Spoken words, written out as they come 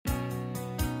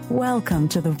Welcome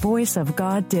to the Voice of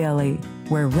God Daily,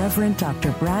 where Reverend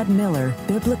Dr. Brad Miller,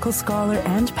 biblical scholar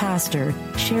and pastor,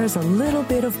 shares a little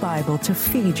bit of Bible to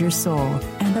feed your soul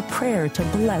and a prayer to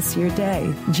bless your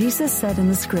day. Jesus said in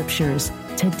the Scriptures,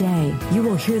 "Today you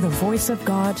will hear the voice of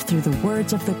God through the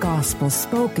words of the gospel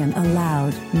spoken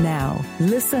aloud." Now,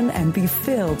 listen and be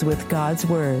filled with God's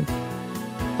Word.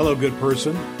 Hello, good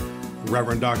person.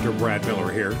 Reverend Dr. Brad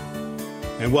Miller here,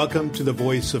 and welcome to the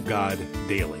Voice of God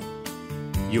Daily,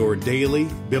 your daily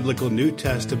biblical New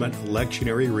Testament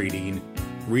lectionary reading,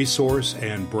 resource,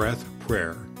 and breath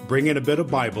prayer, bringing a bit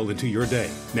of Bible into your day.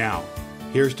 Now,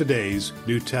 here's today's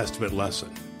New Testament lesson.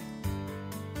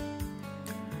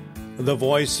 The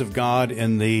voice of God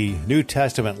in the New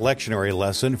Testament lectionary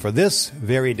lesson for this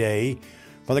very day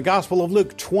from the Gospel of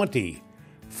Luke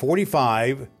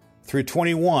 20:45 through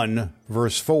 21,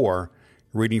 verse 4,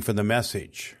 reading from the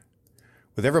Message.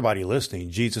 With everybody listening,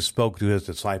 Jesus spoke to his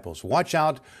disciples, "Watch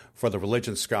out for the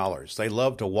religion scholars. They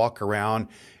love to walk around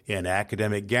in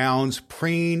academic gowns,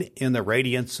 preen in the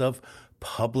radiance of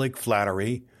public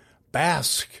flattery,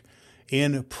 bask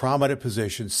in prominent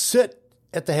positions, sit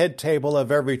at the head table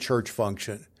of every church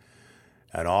function,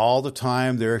 and all the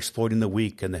time they're exploiting the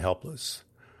weak and the helpless.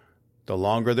 The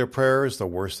longer their prayers, the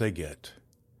worse they get,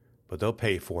 but they'll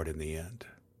pay for it in the end."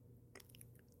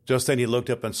 Just then he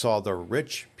looked up and saw the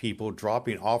rich people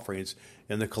dropping offerings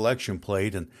in the collection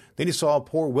plate, and then he saw a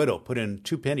poor widow put in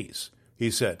 2 pennies.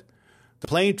 He said, "The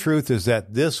plain truth is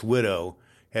that this widow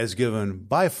has given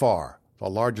by far the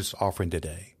largest offering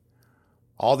today.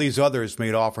 All these others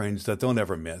made offerings that they'll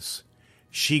never miss.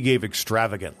 She gave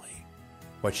extravagantly.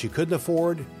 What she couldn't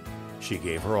afford, she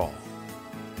gave her all."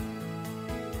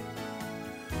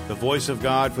 The voice of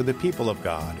God for the people of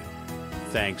God.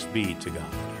 Thanks be to God.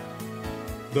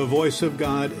 The Voice of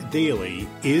God Daily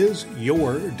is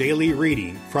your daily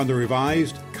reading from the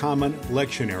Revised Common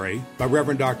Lectionary by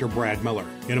Reverend Dr. Brad Miller.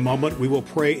 In a moment, we will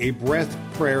pray a breath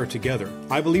prayer together.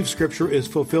 I believe Scripture is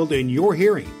fulfilled in your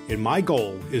hearing, and my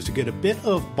goal is to get a bit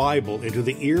of Bible into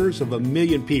the ears of 1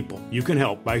 million people. You can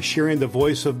help by sharing the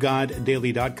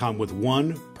voiceofgoddaily.com with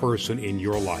one person in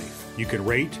your life. You can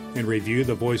rate and review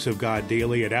the Voice of God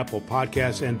Daily at Apple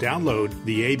Podcasts and download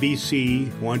the ABC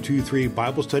 123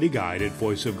 Bible Study Guide at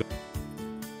Voice of God.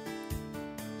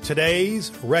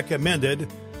 Today's recommended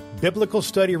biblical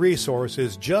study resource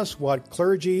is just what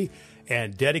clergy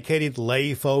and dedicated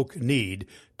lay folk need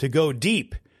to go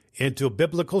deep into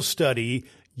biblical study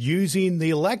using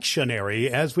the lectionary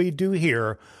as we do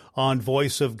here on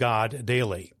Voice of God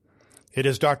Daily. It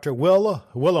is Dr. Will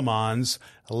Willimon's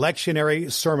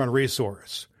lectionary sermon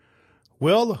resource.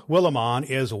 Will Willimon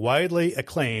is widely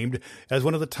acclaimed as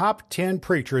one of the top 10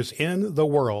 preachers in the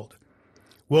world.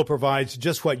 Will provides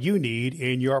just what you need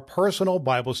in your personal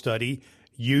Bible study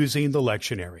using the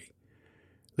lectionary.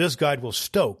 This guide will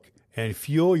stoke and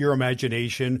fuel your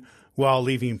imagination while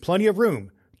leaving plenty of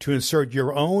room to insert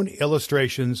your own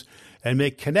illustrations and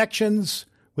make connections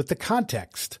with the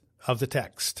context of the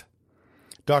text.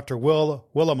 Dr. Will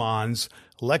Willimon's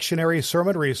lectionary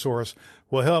sermon resource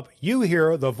will help you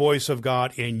hear the voice of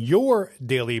God in your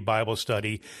daily Bible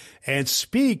study and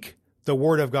speak the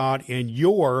Word of God in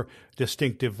your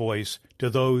distinctive voice to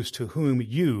those to whom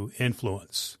you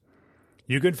influence.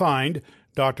 You can find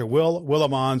Dr. Will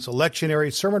Willimon's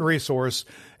lectionary sermon resource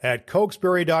at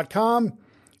Cokesbury.com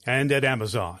and at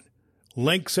Amazon.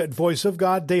 Links at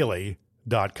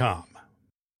voiceofgoddaily.com.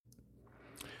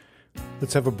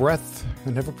 Let's have a breath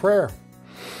and have a prayer.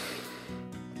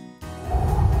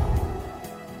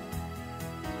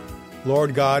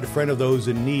 Lord God, friend of those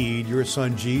in need, your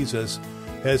Son Jesus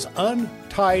has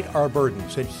untied our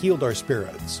burdens and healed our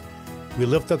spirits. We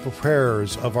lift up the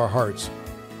prayers of our hearts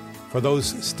for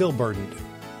those still burdened,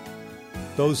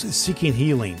 those seeking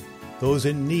healing, those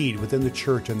in need within the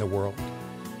church and the world.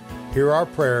 Hear our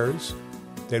prayers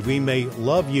that we may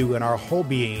love you in our whole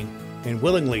being and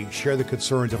willingly share the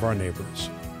concerns of our neighbors.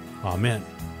 Amen.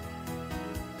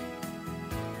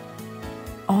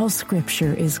 All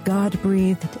Scripture is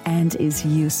God-breathed and is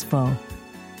useful.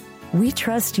 We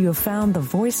trust you have found the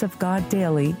Voice of God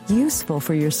Daily useful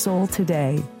for your soul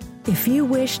today. If you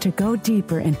wish to go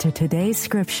deeper into today's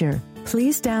Scripture,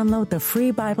 please download the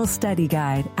free Bible study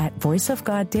guide at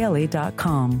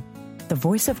voiceofgoddaily.com. The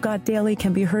Voice of God Daily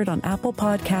can be heard on Apple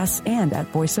Podcasts and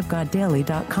at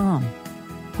voiceofgoddaily.com.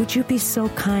 Would you be so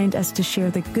kind as to share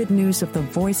the good news of the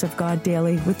Voice of God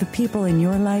Daily with the people in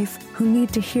your life who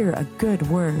need to hear a good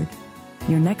word?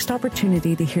 Your next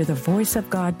opportunity to hear the Voice of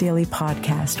God Daily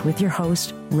podcast with your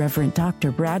host, Reverend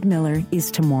Dr. Brad Miller, is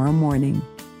tomorrow morning.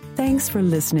 Thanks for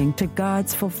listening to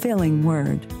God's fulfilling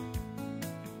Word.